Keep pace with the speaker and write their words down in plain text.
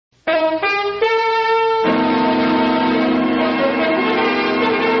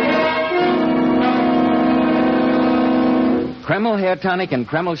Kreml Hair Tonic and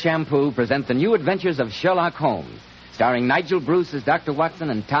Kreml Shampoo present the new adventures of Sherlock Holmes, starring Nigel Bruce as Dr.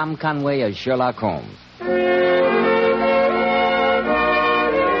 Watson and Tom Conway as Sherlock Holmes.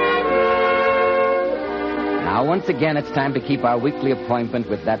 Now, once again, it's time to keep our weekly appointment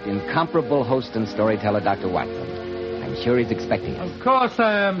with that incomparable host and storyteller, Dr. Watson. I'm sure he's expecting us. Of course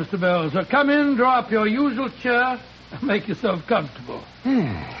I am, Mr. Bell. So come in, draw up your usual chair, and make yourself comfortable.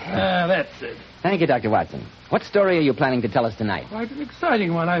 That's it. Thank you, Dr. Watson. What story are you planning to tell us tonight? Quite an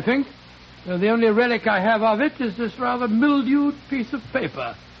exciting one, I think. The only relic I have of it is this rather mildewed piece of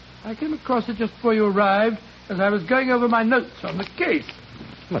paper. I came across it just before you arrived as I was going over my notes on the case.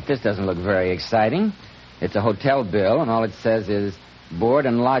 But this doesn't look very exciting. It's a hotel bill, and all it says is board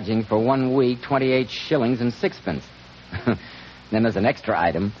and lodging for 1 week, 28 shillings and sixpence. Then there's an extra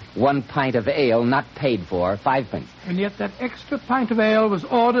item, 1 pint of ale not paid for, 5 pence. And yet that extra pint of ale was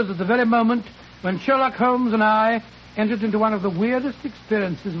ordered at the very moment when Sherlock Holmes and I entered into one of the weirdest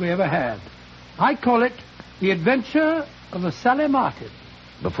experiences we ever had. I call it the adventure of the Sally Martin.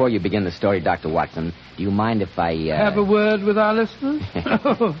 Before you begin the story, Dr. Watson, do you mind if I... Have a word with our listeners?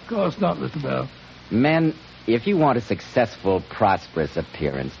 Of course not, Mr. Bell. Men, if you want a successful, prosperous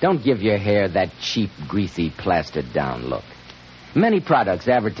appearance, don't give your hair that cheap, greasy, plastered-down look. Many products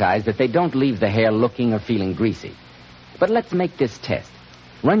advertise that they don't leave the hair looking or feeling greasy. But let's make this test.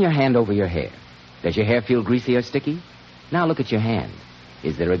 Run your hand over your hair. Does your hair feel greasy or sticky? Now look at your hand.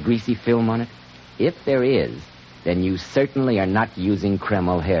 Is there a greasy film on it? If there is, then you certainly are not using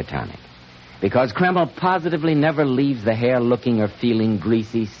Kreml Hair Tonic. Because Kreml positively never leaves the hair looking or feeling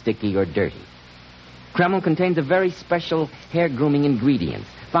greasy, sticky, or dirty. Kreml contains a very special hair grooming ingredient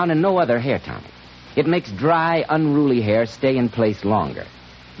found in no other hair tonic. It makes dry, unruly hair stay in place longer.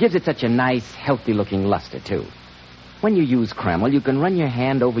 Gives it such a nice, healthy-looking luster, too. When you use Kreml, you can run your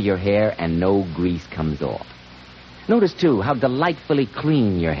hand over your hair and no grease comes off. Notice, too, how delightfully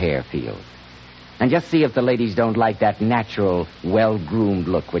clean your hair feels. And just see if the ladies don't like that natural, well-groomed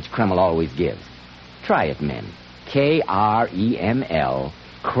look which Kreml always gives. Try it, men. Kreml,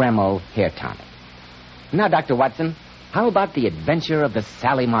 Kreml Hair Tonic. Now, Dr. Watson, how about the adventure of the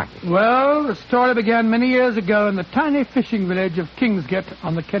Sally Martin? Well, the story began many years ago in the tiny fishing village of Kingsgate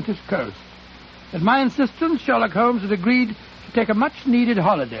on the Kentish coast. At my insistence, Sherlock Holmes had agreed to take a much-needed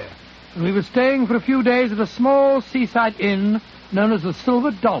holiday, and we were staying for a few days at a small seaside inn known as the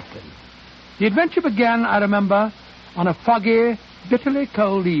Silver Dolphin. The adventure began, I remember, on a foggy, bitterly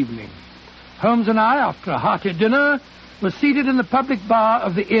cold evening. Holmes and I, after a hearty dinner, were seated in the public bar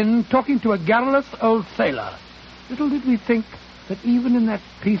of the inn talking to a garrulous old sailor. Little did we think that even in that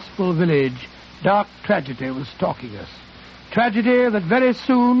peaceful village, dark tragedy was stalking us. Tragedy that very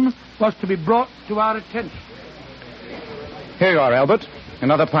soon was to be brought to our attention. Here you are, Albert.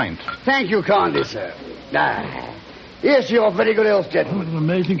 Another pint. Thank you kindly, sir. Here's to your very good health, What gentlemen. an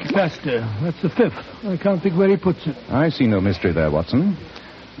amazing capacity. That's the fifth. I can't think where he puts it. I see no mystery there, Watson.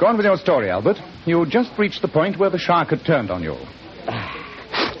 Go on with your story, Albert. You just reached the point where the shark had turned on you.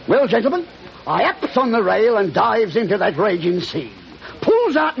 Well, gentlemen, I ups on the rail and dives into that raging sea.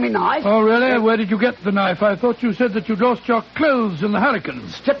 Pulls out me knife. Oh, really? Where did you get the knife? I thought you said that you'd lost your clothes in the hurricane.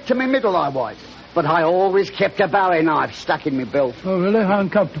 Stripped to me middle I was. But I always kept a Bowie knife stuck in me belt. Oh, really? How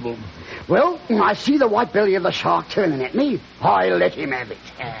uncomfortable. Well, I see the white belly of the shark turning at me. I let him have it.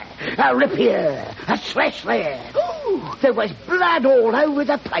 A rip here, a slash there. Ooh, there was blood all over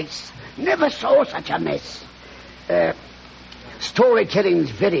the place. Never saw such a mess. Storytelling's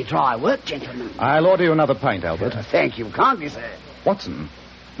very dry work, gentlemen. I'll order you another pint, Albert. Thank you kindly, sir. Watson,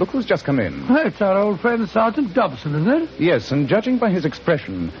 look who's just come in. Oh, it's our old friend Sergeant Dobson, isn't it? Yes, and judging by his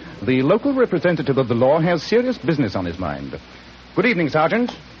expression, the local representative of the law has serious business on his mind. Good evening,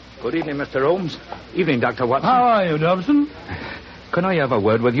 Sergeant. Good evening, Mr. Holmes. Evening, Dr. Watson. How are you, Dobson? Can I have a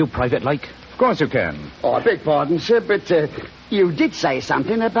word with you, private-like? Of course you can. Oh, I beg pardon, sir, but you did say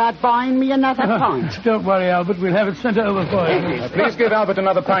something about buying me another pint. Don't worry, Albert. We'll have it sent over for you. Please give Albert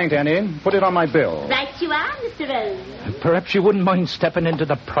another pint, Annie. Put it on my bill. Right you are, Mr. Holmes. Perhaps you wouldn't mind stepping into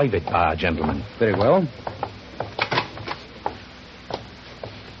the private bar, gentlemen. Very well.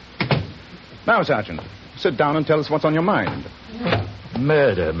 Now, Sergeant, sit down and tell us what's on your mind.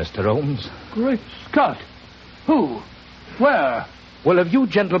 Murder, Mr. Holmes. Great Scott. Who? Where? Well, have you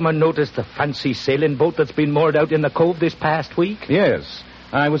gentlemen noticed the fancy sailing boat that's been moored out in the cove this past week? Yes.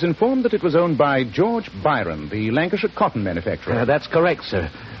 I was informed that it was owned by George Byron, the Lancashire cotton manufacturer. That's correct, sir.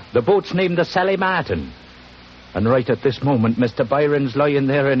 The boat's named the Sally Martin. And right at this moment, Mr. Byron's lying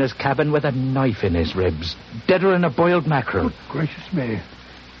there in his cabin with a knife in his ribs, deader than a boiled mackerel. Good gracious me.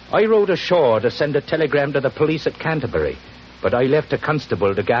 I rowed ashore to send a telegram to the police at Canterbury. but I left a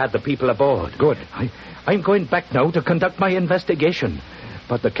constable to guard the people aboard. Good. I'm going back now to conduct my investigation.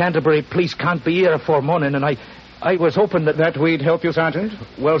 But the Canterbury police can't be here afore morning, and I was hoping that we'd help you, Sergeant?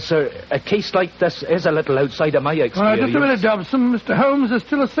 Well, sir, a case like this is a little outside of my experience. Just a minute, Dobson. Mr. Holmes is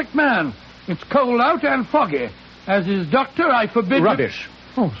still a sick man. It's cold out and foggy. As his doctor, I forbid... Rubbish.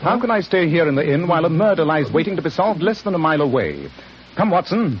 Oh, how can I stay here in the inn while a murder lies waiting to be solved less than a mile away? Come,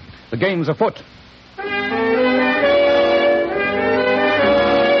 Watson. The game's afoot.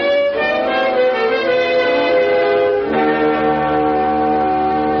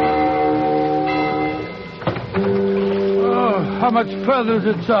 How much further is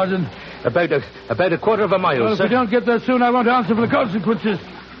it, Sergeant? About a quarter of a mile, Well, sir. if we don't get there soon, I won't answer for the consequences.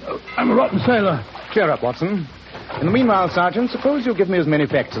 I'm a rotten sailor. Cheer up, Watson. In the meanwhile, Sergeant, suppose you give me as many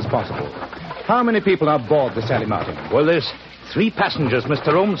facts as possible. How many people are aboard the Sally Martin? Well, there's 3 passengers,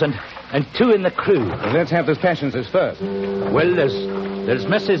 Mr. Holmes, and 2 in the crew. Well, let's have those passengers first. Well, there's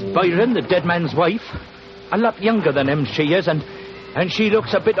Mrs. Byron, the dead man's wife. A lot younger than him, she is, and she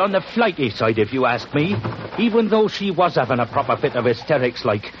looks a bit on the flighty side, if you ask me, even though she was having a proper fit of hysterics,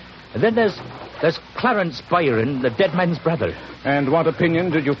 like. And then there's Clarence Byron, the dead man's brother. And what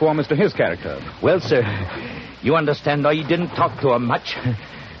opinion did you form as to his character? Well, sir, you understand I didn't talk to him much,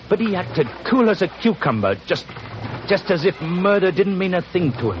 but he acted cool as a cucumber, just as if murder didn't mean a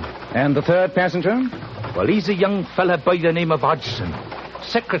thing to him. And the third passenger? Well, he's a young fella by the name of Hodgson,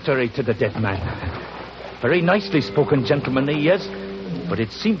 secretary to the dead man. Very nicely spoken gentleman he is, but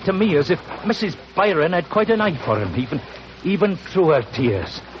it seemed to me as if Mrs. Byron had quite an eye for him, even through her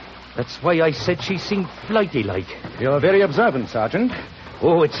tears. That's why I said she seemed flighty-like. You're very observant, Sergeant.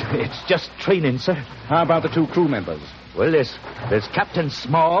 Oh, it's just training, sir. How about the 2 crew members? Well, there's Captain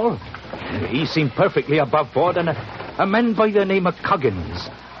Small. He seemed perfectly above board, and a man by the name of Coggins.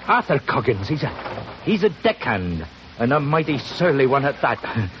 Arthur Coggins. He's a deckhand, and a mighty surly one at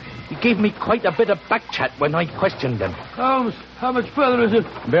that. He gave me quite a bit of back chat when I questioned him. Holmes, how much further is it?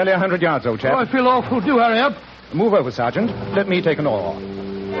 Barely 100 yards, old chap. Oh, I feel awful. Do hurry up. Move over, Sergeant. Let me take an oar.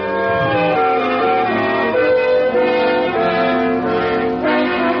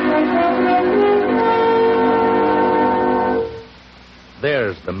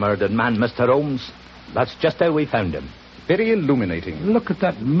 There's the murdered man, Mr. Holmes. That's just how we found him. Very illuminating. Look at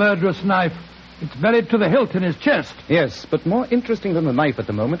that murderous knife. It's buried to the hilt in his chest. Yes, but more interesting than the knife at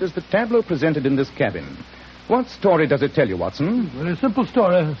the moment is the tableau presented in this cabin. What story does it tell you, Watson? Very simple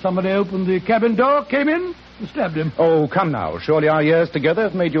story. Somebody opened the cabin door, came in, and stabbed him. Oh, come now. Surely our years together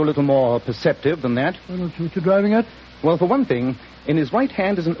have made you a little more perceptive than that. I don't see what you're driving at. Well, for one thing, in his right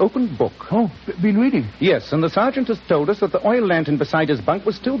hand is an open book. Oh, been reading? Yes, and the sergeant has told us that the oil lantern beside his bunk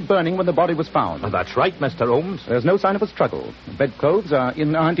was still burning when the body was found. Oh, that's right, Mr. Holmes. There's no sign of a struggle. The bedclothes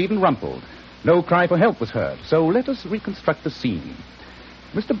aren't even rumpled. No cry for help was heard. So let us reconstruct the scene.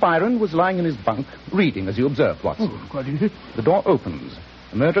 Mr. Byron was lying in his bunk, reading, as you observed, Watson. Oh, quite easy. The door opens.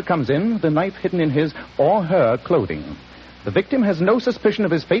 The murderer comes in, the knife hidden in his or her clothing. The victim has no suspicion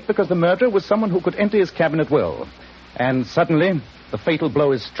of his fate because the murderer was someone who could enter his cabin at will. And suddenly, the fatal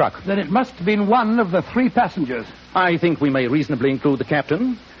blow is struck. Then it must have been one of the 3 passengers. I think we may reasonably include the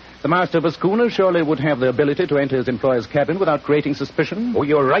captain. The master of a schooner surely would have the ability to enter his employer's cabin without creating suspicion. Oh,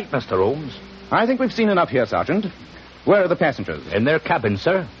 you're right, Mr. Holmes. I think we've seen enough here, Sergeant. Where are the passengers? In their cabin,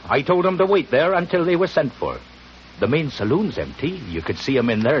 sir. I told them to wait there until they were sent for. The main saloon's empty. You could see 'em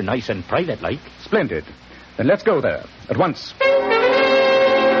in there nice and private-like. Splendid. Then let's go there, at once.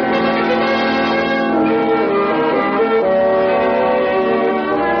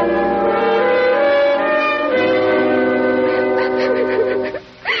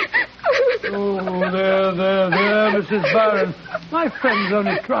 Mrs. Byron, my friend's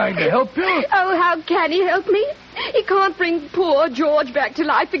only trying to help you. Oh, how can he help me? He can't bring poor George back to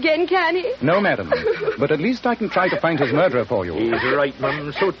life again, can he? No, madam. But at least I can try to find his murderer for you. He's right,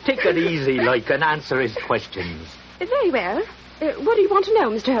 Mum. So take it easy, like, and answer his questions. Very well. What do you want to know,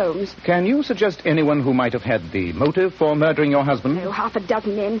 Mr. Holmes? Can you suggest anyone who might have had the motive for murdering your husband? Oh, 6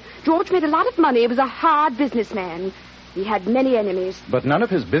 men. George made a lot of money. He was a hard businessman. He had many enemies. But none of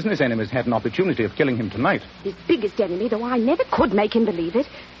his business enemies had an opportunity of killing him tonight. His biggest enemy, though I never could make him believe it,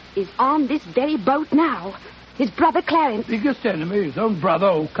 is on this very boat now. His brother Clarence. Biggest enemy, his own brother.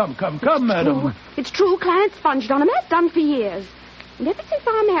 Oh, come, madam. It's true. Clarence sponged on him, has done for years. And ever since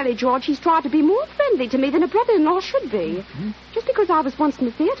I married George, he's tried to be more friendly to me than a brother-in-law should be. Mm-hmm. Just because I was once in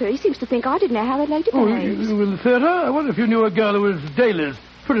the theatre, he seems to think I didn't know how a lady behaves. Oh, you were in the theatre? I wonder if you knew a girl who was Daly's.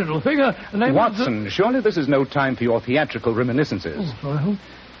 Pretty little figure. Watson, surely this is no time for your theatrical reminiscences. Oh, sorry.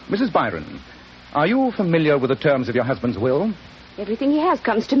 Mrs. Byron, are you familiar with the terms of your husband's will? Everything he has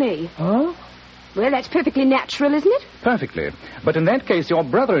comes to me. Huh? Well, that's perfectly natural, isn't it? Perfectly. But in that case, your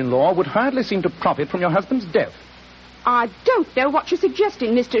brother-in-law would hardly seem to profit from your husband's death. I don't know what you're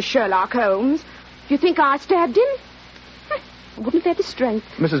suggesting, Mr. Sherlock Holmes. Do you think I stabbed him? I wouldn't have had the strength.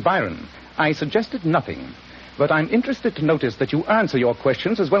 Mrs. Byron, I suggested nothing. But I'm interested to notice that you answer your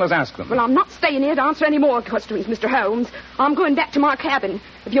questions as well as ask them. Well, I'm not staying here to answer any more questions, Mr. Holmes. I'm going back to my cabin.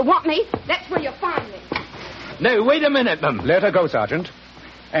 If you want me, that's where you'll find me. No, wait a minute, ma'am. Let her go, Sergeant.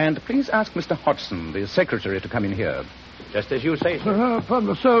 And please ask Mr. Hodgson, the secretary, to come in here. Just as you say, sir. Upon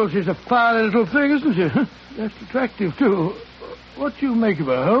my soul, she's a fine little thing, isn't she? That's attractive, too. What do you make of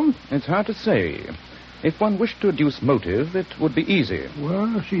her, Holmes? It's hard to say. If one wished to deduce motive, it would be easy.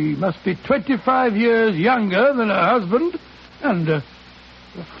 Well, she must be 25 years younger than her husband. And a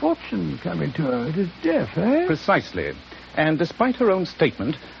fortune coming to her. It is death, eh? Precisely. And despite her own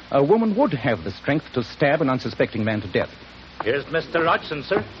statement, a woman would have the strength to stab an unsuspecting man to death. Here's Mr. Hodgson,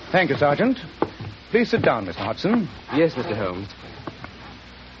 sir. Thank you, Sergeant. Please sit down, Mr. Hodgson. Yes, Mr. Holmes.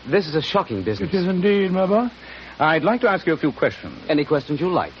 This is a shocking business. It is indeed, my boy. I'd like to ask you a few questions. Any questions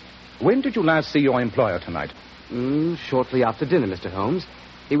you like? When did you last see your employer tonight? Shortly after dinner, Mr. Holmes.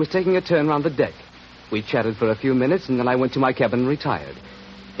 He was taking a turn round the deck. We chatted for a few minutes, and then I went to my cabin and retired.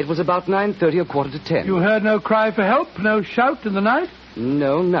 It was about 9:30 or 9:45. You heard no cry for help? No shout in the night?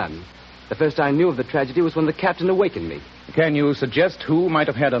 No, none. The first I knew of the tragedy was when the captain awakened me. Can you suggest who might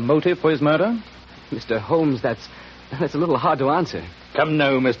have had a motive for his murder? Mr. Holmes, that's a little hard to answer. Come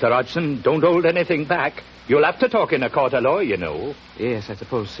now, Mr. Hodgson. Don't hold anything back. You'll have to talk in a court of law, you know. Yes, I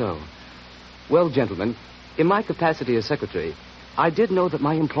suppose so. Well, gentlemen, in my capacity as secretary, I did know that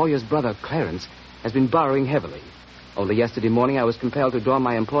my employer's brother, Clarence, has been borrowing heavily. Only yesterday morning I was compelled to draw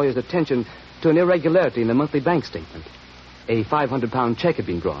my employer's attention to an irregularity in the monthly bank statement. A £500 check had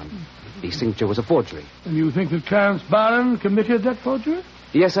been drawn. The signature was a forgery. And you think that Clarence Byron committed that forgery?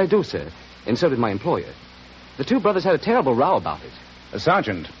 Yes, I do, sir. And so did my employer. The two brothers had a terrible row about it.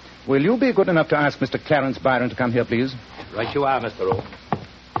 Sergeant, will you be good enough to ask Mr. Clarence Byron to come here, please? Right you are, Mr. O.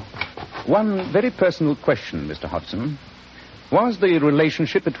 One very personal question, Mr. Hodgson. Was the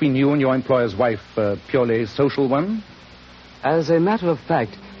relationship between you and your employer's wife a purely social one? As a matter of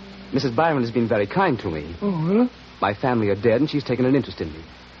fact, Mrs. Byron has been very kind to me. Oh, well? My family are dead, and she's taken an interest in me.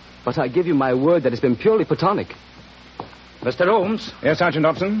 But I give you my word that it's been purely platonic. Mr. Holmes. Yes, Sergeant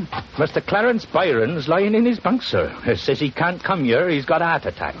Dobson? Mr. Clarence Byron's lying in his bunk, sir. Says he can't come here. He's got a heart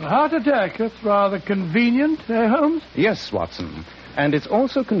attack. A heart attack? That's rather convenient, eh, Holmes? Yes, Watson. And it's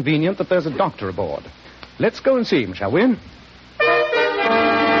also convenient that there's a doctor aboard. Let's go and see him, shall we?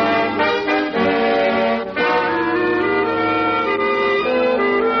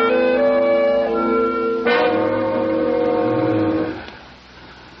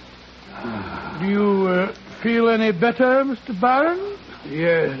 Feel any better, Mr. Byron?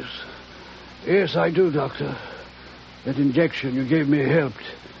 Yes. Yes, I do, Doctor. That injection you gave me helped.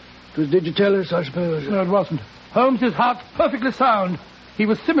 It was digitalis, I suppose. No, it wasn't. Holmes' heart's perfectly sound. He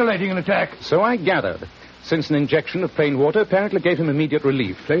was simulating an attack. So I gathered. Since an injection of plain water apparently gave him immediate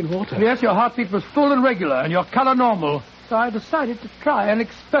relief. Plain water? Yes, your heartbeat was full and regular, and your color normal. So I decided to try an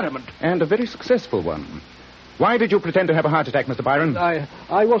experiment. And a very successful one. Why did you pretend to have a heart attack, Mr. Byron?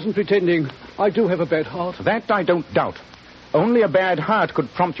 I wasn't pretending. I do have a bad heart. That I don't doubt. Only a bad heart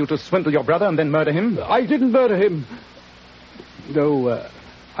could prompt you to swindle your brother and then murder him. I didn't murder him. Though,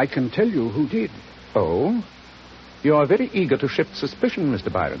 I can tell you who did. Oh? You are very eager to shift suspicion,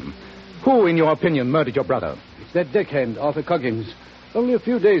 Mr. Byron. Who, in your opinion, murdered your brother? It's that deckhand, Arthur Coggins. Only a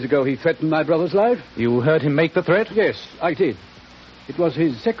few days ago he threatened my brother's life. You heard him make the threat? Yes, I did. It was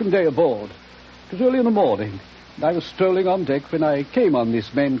his second day aboard. It was early in the morning. And I was strolling on deck when I came on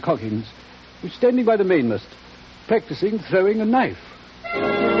this man Coggins, who was standing by the mainmast, practicing throwing a knife.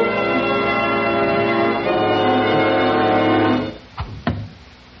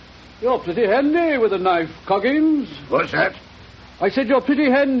 You're pretty handy with a knife, Coggins. What's that? I said you're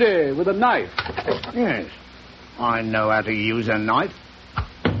pretty handy with a knife. Yes. I know how to use a knife.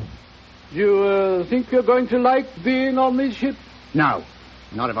 Do you think you're going to like being on this ship? No.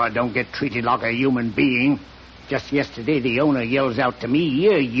 Not if I don't get treated like a human being. Just yesterday, the owner yells out to me,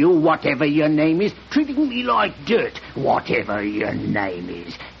 "Here, you, whatever your name is, treating me like dirt, whatever your name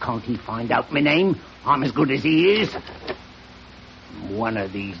is." Can't he find out my name? I'm as good as he is. One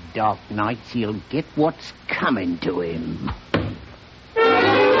of these dark nights, he'll get what's coming to him.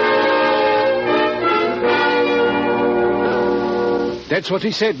 That's what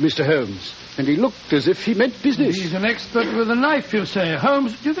he said, Mr. Holmes. And he looked as if he meant business. He's an expert with a knife, you say.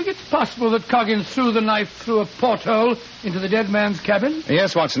 Holmes, do you think it's possible that Coggins threw the knife through a porthole into the dead man's cabin?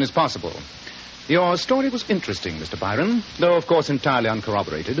 Yes, Watson, it's possible. Your story was interesting, Mr. Byron, though, of course, entirely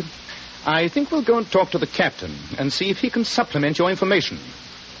uncorroborated. I think we'll go and talk to the captain and see if he can supplement your information.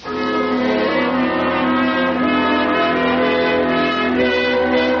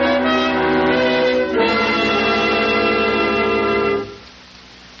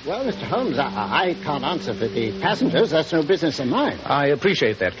 Well, Mr. Holmes, I can't answer for the passengers. That's no business of mine. I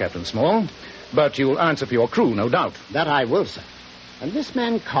appreciate that, Captain Small. But you'll answer for your crew, no doubt. That I will, sir. And this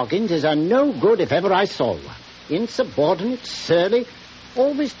man Coggins is a no good if ever I saw one. Insubordinate, surly,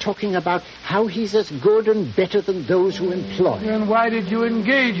 always talking about how he's as good and better than those who employ him. And why did you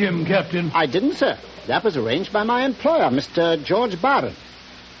engage him, Captain? I didn't, sir. That was arranged by my employer, Mr. George Byron.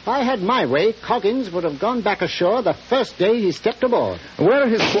 If I had my way, Coggins would have gone back ashore the first day he stepped aboard. Where are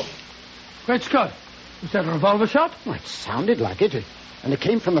his... Great Scott. Was that a revolver shot? Well, it sounded like it. And it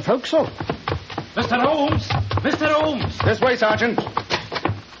came from the forecastle. Mr. Holmes! Mr. Holmes! This way, Sergeant.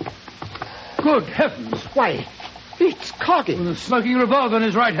 Good heavens. Why, it's Coggins. With a smoking revolver in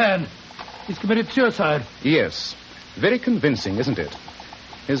his right hand. He's committed suicide. Yes. Very convincing, isn't it?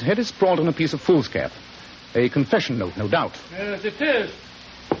 His head is sprawled on a piece of foolscap. A confession note, no doubt. Yes, it is.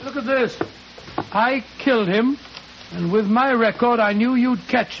 Look at this. I killed him, and with my record, I knew you'd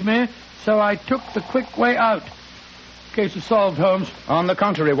catch me, so I took the quick way out. Case is solved, Holmes. On the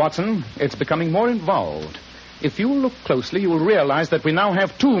contrary, Watson, it's becoming more involved. If you look closely, you will realize that we now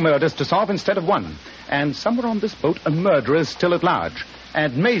have 2 murders to solve instead of 1. And somewhere on this boat, a murderer is still at large,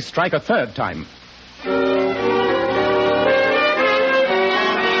 and may strike a 3rd time.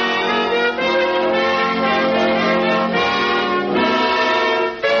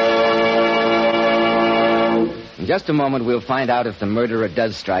 In just a moment, we'll find out if the murderer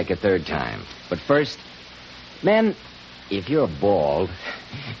does strike a 3rd time. But first, men, if you're bald,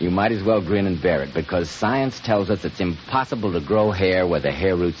 you might as well grin and bear it, because science tells us it's impossible to grow hair where the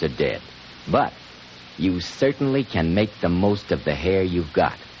hair roots are dead. But you certainly can make the most of the hair you've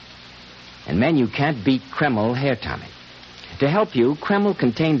got. And men, you can't beat Kreml Hair Tonic. To help you, Kreml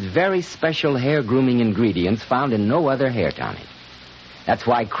contains very special hair grooming ingredients found in no other hair tonic. That's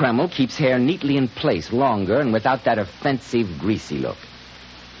why Kreml keeps hair neatly in place longer and without that offensive, greasy look.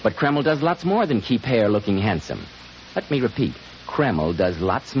 But Kreml does lots more than keep hair looking handsome. Let me repeat. Kreml does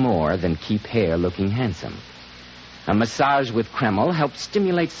lots more than keep hair looking handsome. A massage with Kreml helps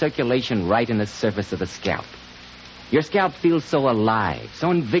stimulate circulation right in the surface of the scalp. Your scalp feels so alive, so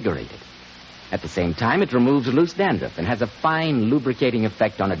invigorated. At the same time, it removes loose dandruff and has a fine lubricating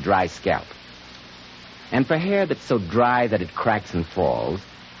effect on a dry scalp. And for hair that's so dry that it cracks and falls,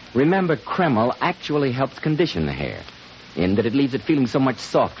 remember Kreml actually helps condition the hair, in that it leaves it feeling so much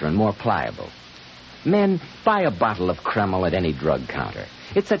softer and more pliable. Men, buy a bottle of Kreml at any drug counter.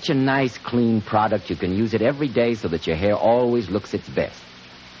 It's such a nice, clean product you can use it every day so that your hair always looks its best.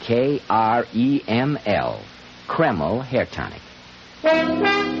 Kreml. Kreml Hair Tonic.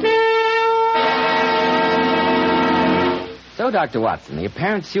 So, Dr. Watson, the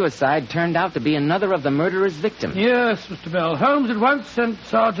apparent suicide turned out to be another of the murderer's victims. Yes, Mr. Bell. Holmes at once sent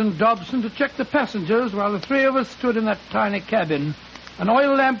Sergeant Dobson to check the passengers while the 3 of us stood in that tiny cabin, an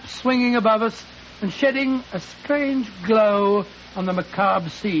oil lamp swinging above us and shedding a strange glow on the macabre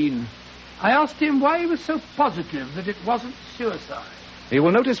scene. I asked him why he was so positive that it wasn't suicide. You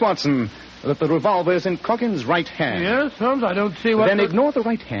will notice, Watson, that the revolver is in Coggins' right hand. Yes, Holmes, I don't see what... Then ignore the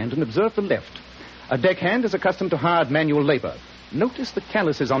right hand and observe the left. A deckhand is accustomed to hard manual labor. Notice the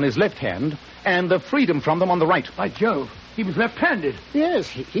calluses on his left hand and the freedom from them on the right. By Jove, he was left-handed. Yes,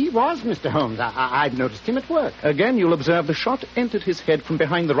 he was, Mr. Holmes. I've noticed him at work. Again, you'll observe the shot entered his head from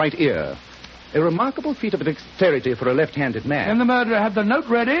behind the right ear. A remarkable feat of dexterity for a left-handed man. And the murderer had the note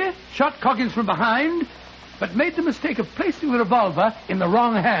ready, shot Coggins from behind, but made the mistake of placing the revolver in the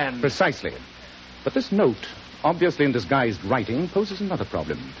wrong hand. Precisely. But this note, obviously in disguised writing, poses another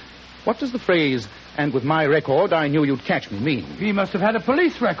problem. What does the phrase, "and with my record, I knew you'd catch me," mean? He must have had a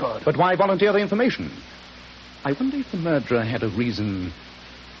police record. But why volunteer the information? I wonder if the murderer had a reason...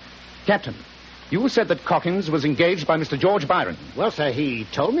 Captain, you said that Coggins was engaged by Mr. George Byron. Well, sir, he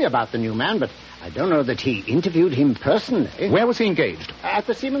told me about the new man, but I don't know that he interviewed him personally. Where was he engaged? At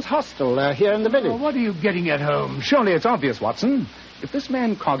the Seamen's Hostel here in the village. Oh, what are you getting at, Holmes? Surely it's obvious, Watson. If this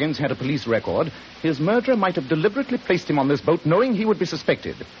man Coggins had a police record, his murderer might have deliberately placed him on this boat knowing he would be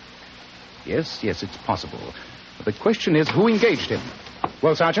suspected. Yes, it's possible. But the question is, who engaged him?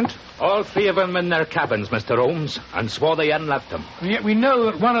 Well, Sergeant? All 3 of them in their cabins, Mr. Holmes, and swore they hadn't left them. And yet we know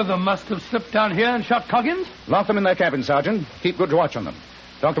that one of them must have slipped down here and shot Coggins. Lock them in their cabins, Sergeant. Keep good watch on them.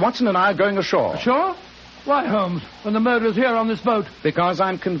 Dr. Watson and I are going ashore. Sure? Why, Holmes, when the murderer's here on this boat? Because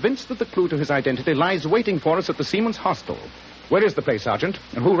I'm convinced that the clue to his identity lies waiting for us at the Seamen's Hostel. Where is the place, Sergeant?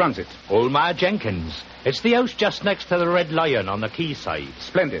 And who runs it? Old Ma Jenkins. It's the house just next to the Red Lion on the quayside.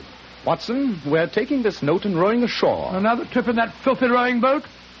 Splendid. Watson, we're taking this note and rowing ashore. Another trip in that filthy rowing boat?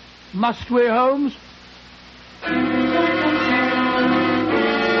 Must we, Holmes?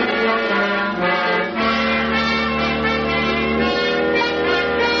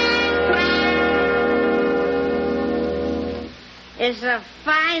 It's a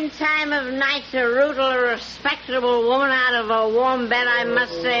fine time of night to rootle a respectable woman out of a warm bed, I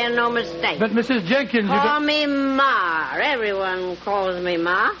must say, and no mistake. But, Mrs. Jenkins, Call me Ma. Everyone calls me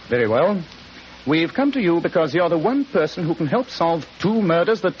Ma. Very well. We've come to you because you're the one person who can help solve 2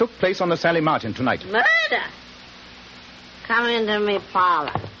 murders that took place on the Sally Martin tonight. Murder? Come into me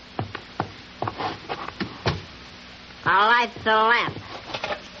parlor. I'll light the lamp.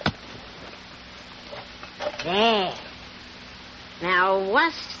 There. Now,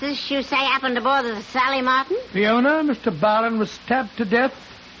 what's this you say happened aboard the Sally Martin? The owner, Mr. Byron, was stabbed to death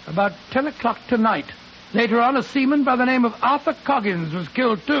about 10 o'clock tonight. Later on, a seaman by the name of Arthur Coggins was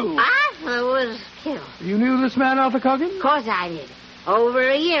killed, too. Arthur was killed. You knew this man, Arthur Coggins? Of course I did. Over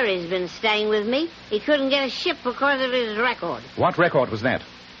a year he's been staying with me. He couldn't get a ship because of his record. What record was that?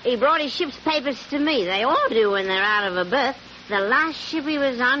 He brought his ship's papers to me. They all do when they're out of a berth. The last ship he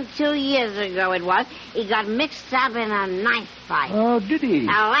was on 2 years ago it was, he got mixed up in a knife fight. Oh, did he?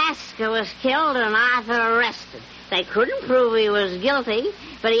 Alaska was killed and Arthur arrested. They couldn't prove he was guilty,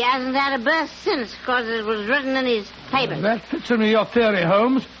 but he hasn't had a berth since because it was written in his papers. That fits into your theory,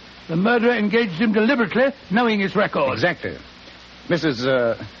 Holmes. The murderer engaged him deliberately, knowing his record. Exactly.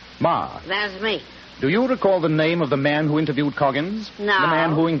 Mrs. Ma. That's me. Do you recall the name of the man who interviewed Coggins? No. The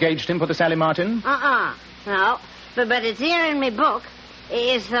man who engaged him for the Sally Martin? No. But it's here in me book.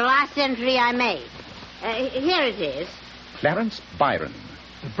 It's the last entry I made. Here it is. Clarence Byron.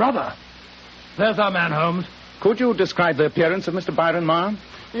 The brother. There's our man, Holmes. Could you describe the appearance of Mr. Byron, Ma?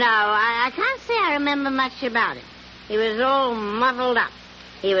 No, I can't say I remember much about him. He was all muddled up.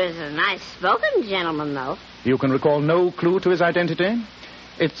 He was a nice-spoken gentleman, though. You can recall no clue to his identity?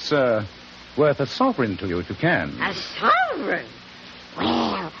 It's worth a sovereign to you if you can. A sovereign?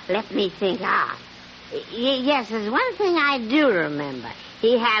 Well, let me think hard. Yes, there's one thing I do remember.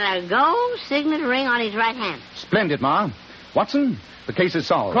 He had a gold signet ring on his right hand. Splendid, Ma. Watson, the case is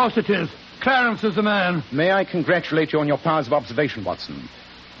solved. Of course it is. Clarence is the man. May I congratulate you on your powers of observation, Watson.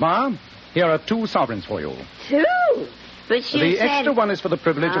 Ma, here are 2 sovereigns for you. 2? But you The said... extra one is for the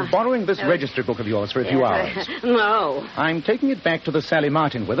privilege of borrowing this registry book of yours for a few hours. No. I'm taking it back to the Sally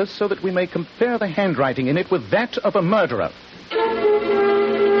Martin with us so that we may compare the handwriting in it with that of a murderer.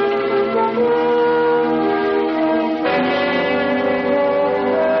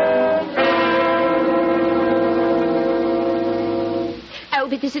 Oh,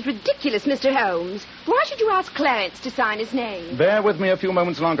 but this is ridiculous, Mr. Holmes. Why should you ask Clarence to sign his name? Bear with me a few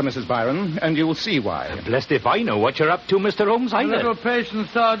moments longer, Mrs. Byron, and you'll see why. Blessed if I know what you're up to, Mr. Holmes, A either. little patience,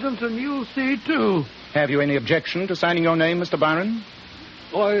 Sergeant, and you'll see, too. Have you any objection to signing your name, Mr. Byron?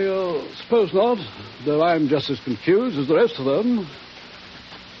 I suppose not, though I'm just as confused as the rest of them.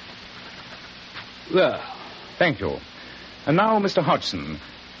 There. Thank you. And now, Mr. Hodgson,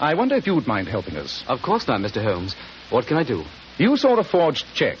 I wonder if you'd mind helping us. Of course not, Mr. Holmes. What can I do? You saw a forged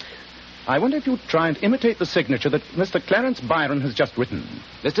check. I wonder if you'd try and imitate the signature that Mr. Clarence Byron has just written.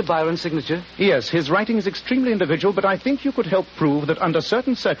 Mr. Byron's signature? Yes, his writing is extremely individual, but I think you could help prove that under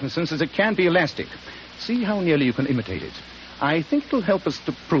certain circumstances it can be elastic. See how nearly you can imitate it. I think it'll help us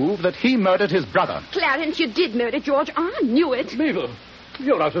to prove that he murdered his brother. Clarence, you did murder George. I knew it. Mabel,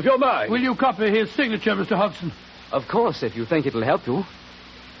 you're out of your mind. Will you copy his signature, Mr. Hodgson? Of course, if you think it'll help you.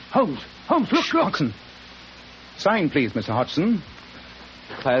 Holmes, look. Hodgson. Sign, please, Mr. Hodgson.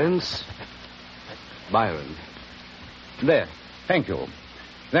 Clarence Byron. There. Thank you.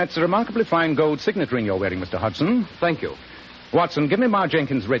 That's a remarkably fine gold signet ring you're wearing, Mr. Hodgson. Thank you. Watson, give me Ma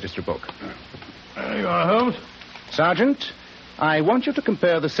Jenkins' registry book. There you are, Holmes. Sergeant, I want you to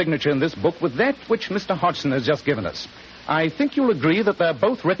compare the signature in this book with that which Mr. Hodgson has just given us. I think you'll agree that they're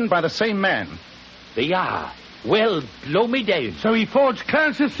both written by the same man. They are. Well, blow me down. So he forged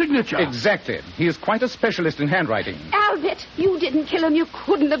Clarence's signature. Exactly. He is quite a specialist in handwriting. Albert, you didn't kill him. You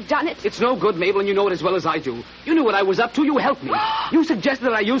couldn't have done it. It's no good, Mabel, and you know it as well as I do. You knew what I was up to. You helped me. You suggested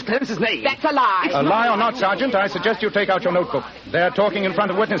that I use Clarence's name. That's a lie. A lie or not, Sergeant, I suggest you take out your notebook. They're talking in front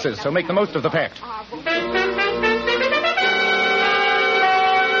of witnesses, so make the most of the fact.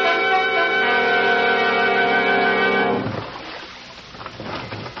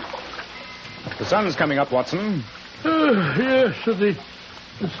 The sun's coming up, Watson. Yes, the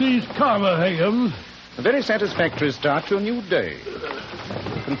sea's calmer, Higgins. A very satisfactory start to a new day.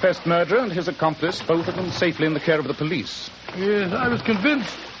 The confessed murderer and his accomplice, both of them safely in the care of the police. Yes, I was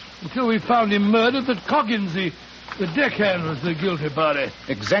convinced until we found him murdered that Coggins, the The deckhand was the guilty party.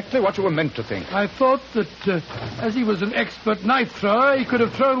 Exactly what you were meant to think. I thought that, as he was an expert knife thrower, he could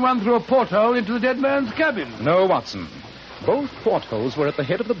have thrown one through a porthole into the dead man's cabin. No, Watson. Both portholes were at the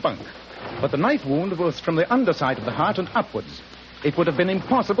head of the bunk, but the knife wound was from the underside of the heart and upwards. It would have been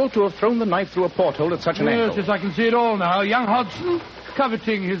impossible to have thrown the knife through a porthole at such an angle. Yes, I can see it all now. Young Hodgson,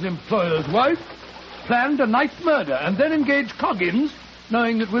 coveting his employer's wife, planned a knife murder and then engaged Coggins,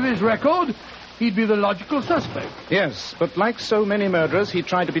 knowing that with his record, he'd be the logical suspect. Yes, but like so many murderers, he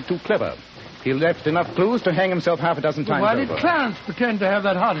tried to be too clever. He left enough clues to hang himself half a dozen times Why over. did Clarence pretend to have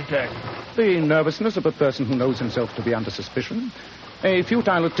that heart attack? The nervousness of a person who knows himself to be under suspicion. A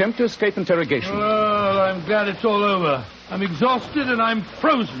futile attempt to escape interrogation. Well, I'm glad it's all over. I'm exhausted and I'm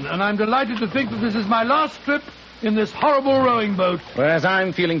frozen, and I'm delighted to think that this is my last trip in this horrible rowing boat. Whereas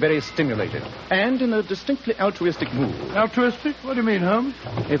I'm feeling very stimulated, and in a distinctly altruistic mood. Altruistic? What do you mean, Holmes?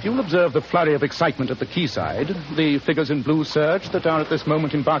 If you'll observe the flurry of excitement at the quayside, the figures in blue serge that are at this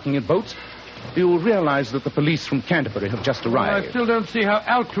moment embarking in boats, you'll realize that the police from Canterbury have just arrived. I still don't see how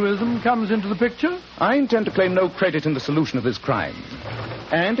altruism comes into the picture. I intend to claim no credit in the solution of this crime.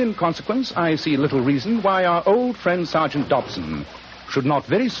 And in consequence, I see little reason why our old friend Sergeant Dobson should not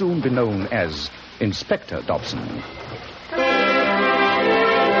very soon be known as Inspector Dobson.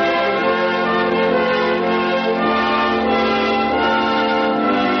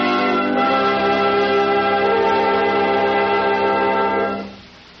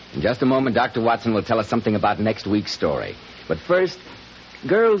 In just a moment, Dr. Watson will tell us something about next week's story. But first,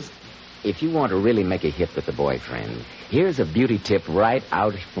 girls, if you want to really make a hit with the boyfriend, here's a beauty tip right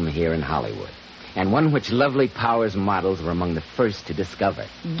out from here in Hollywood. And one which Lovely Powers models were among the first to discover.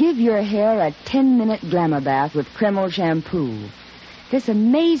 Give your hair a 10-minute glamour bath with Kreml shampoo. This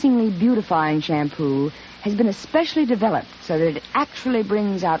amazingly beautifying shampoo has been especially developed so that it actually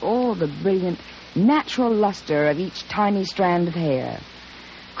brings out all the brilliant, natural luster of each tiny strand of hair.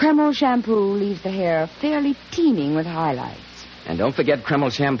 Kreml shampoo leaves the hair fairly teeming with highlights. And don't forget,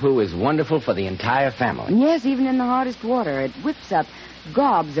 Kreml shampoo is wonderful for the entire family. Yes, even in the hardest water, it whips up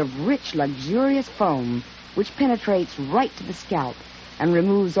gobs of rich, luxurious foam, which penetrates right to the scalp and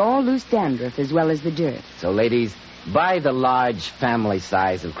removes all loose dandruff as well as the dirt. So, ladies, buy the large family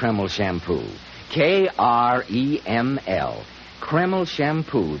size of Kreml shampoo. Kreml. Kreml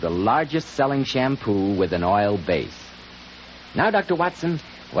shampoo, the largest selling shampoo with an oil base. Now, Dr. Watson,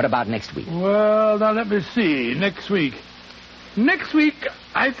 what about next week? Well, now let me see. Next week,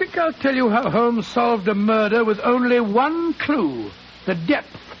 I think I'll tell you how Holmes solved a murder with only one clue. The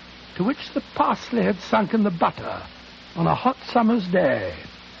depth to which the parsley had sunk in the butter on a hot summer's day.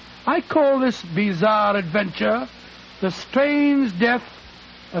 I call this bizarre adventure The Strange Death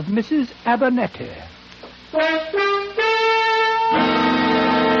of Mrs. Abernethy.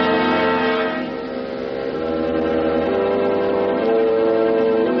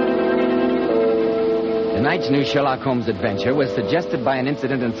 Tonight's new Sherlock Holmes adventure was suggested by an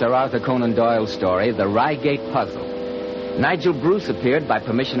incident in Sir Arthur Conan Doyle's story, The Reigate Puzzle. Nigel Bruce appeared by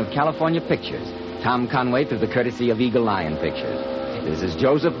permission of California Pictures. Tom Conway through the courtesy of Eagle Lion Pictures. This is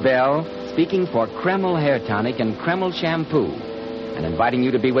Joseph Bell speaking for Kreml Hair Tonic and Kreml Shampoo, and inviting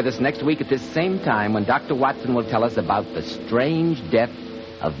you to be with us next week at this same time when Dr. Watson will tell us about the strange death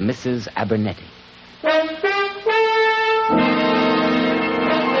of Mrs. Abernethy.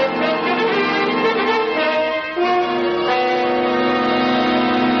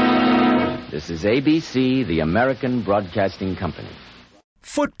 This is ABC, the American Broadcasting Company.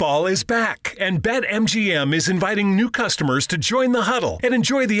 Football is back, and BetMGM is inviting new customers to join the huddle and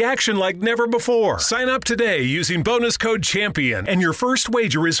enjoy the action like never before. Sign up today using bonus code CHAMPION, and your first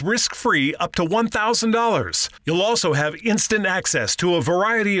wager is risk-free up to $1,000. You'll also have instant access to a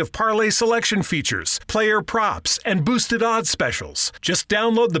variety of parlay selection features, player props, and boosted odds specials. Just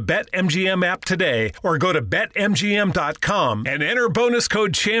download the BetMGM app today or go to BetMGM.com and enter bonus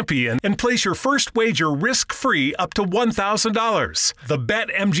code CHAMPION and place your first wager risk-free up to $1,000. The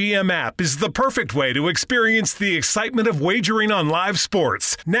BetMGM app is the perfect way to experience the excitement of wagering on live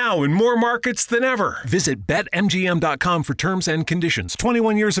sports, now in more markets than ever. Visit BetMGM.com for terms and conditions.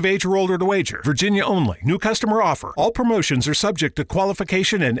 21 years of age or older to wager. Virginia only. New customer offer. All promotions are subject to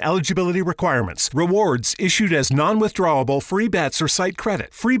qualification and eligibility requirements. Rewards issued as non-withdrawable free bets or site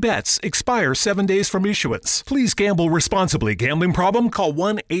credit. Free bets expire 7 days from issuance. Please gamble responsibly. Gambling problem? Call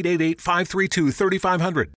 1-888-532-3500.